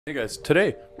Hey guys,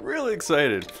 today, really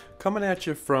excited. Coming at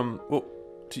you from, well,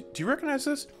 do you recognize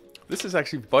this? This is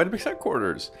actually Vitamix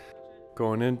Headquarters.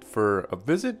 Going in for a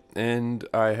visit, and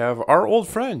I have our old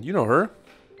friend, you know her.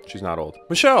 She's not old.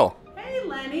 Michelle. Hey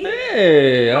Lenny.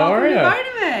 Hey, how are you? Welcome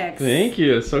to Vitamix. Thank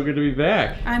you, it's so good to be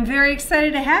back. I'm very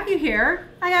excited to have you here.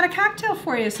 I got a cocktail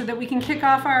for you so that we can kick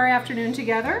off our afternoon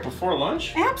together. Before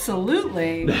lunch?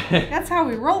 Absolutely. That's how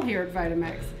we roll here at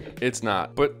Vitamix. It's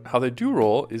not, but how they do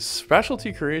roll is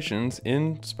specialty creations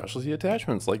in specialty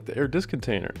attachments like the Aer Disc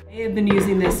container. I have been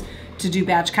using this to do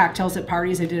batch cocktails at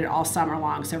parties. I did it all summer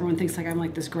long, so everyone thinks like I'm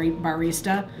like this great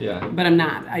barista. Yeah. But I'm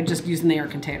not. I just use the Aer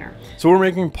container. So we're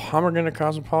making Pomegranate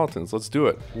Cosmopolitans. Let's do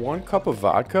it. 1 cup of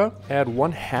vodka, add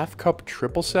 1/2 cup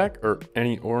triple sec or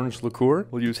any orange liqueur.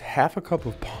 We'll use 1/2 cup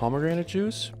of pomegranate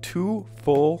juice, 2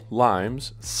 full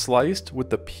limes sliced with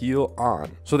the peel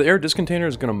on. So the Aer Disc container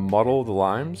is going to muddle the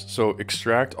limes. So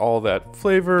extract all that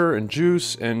flavor and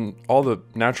juice and all the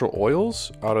natural oils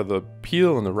out of the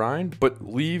peel and the rind, but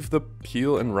leave the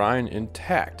peel and rind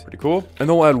intact. Pretty cool. And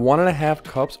then we'll add 1.5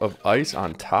 cups of ice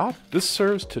on top. This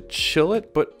serves to chill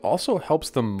it, but also helps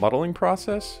the muddling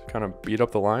process, kind of beat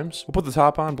up the limes. We'll put the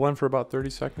top on, blend for about 30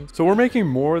 seconds. So we're making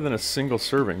more than a single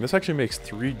serving. This actually makes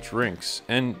 3 drinks.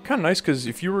 And kind of nice because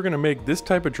if you were gonna make this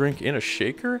type of drink in a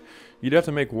shaker, you'd have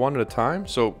to make 1 at a time,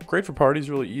 so great for parties,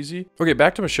 really easy. Okay,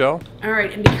 back to Michelle. All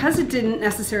right, and because it didn't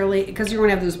necessarily, because you're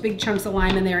gonna have those big chunks of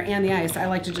lime in there and the ice, I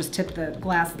like to just tip the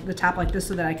glass, the top like this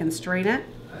so that I can strain it.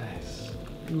 Nice.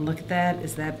 And look at that,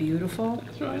 is that beautiful?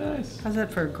 That's really nice. How's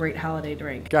that for a great holiday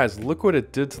drink? Guys, look what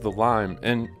it did to the lime.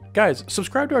 And guys,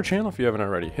 subscribe to our channel if you haven't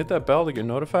already. Hit that bell to get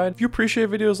notified. If you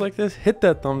appreciate videos like this, hit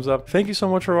that thumbs up. Thank you so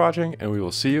much for watching, and we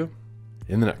will see you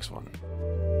in the next one.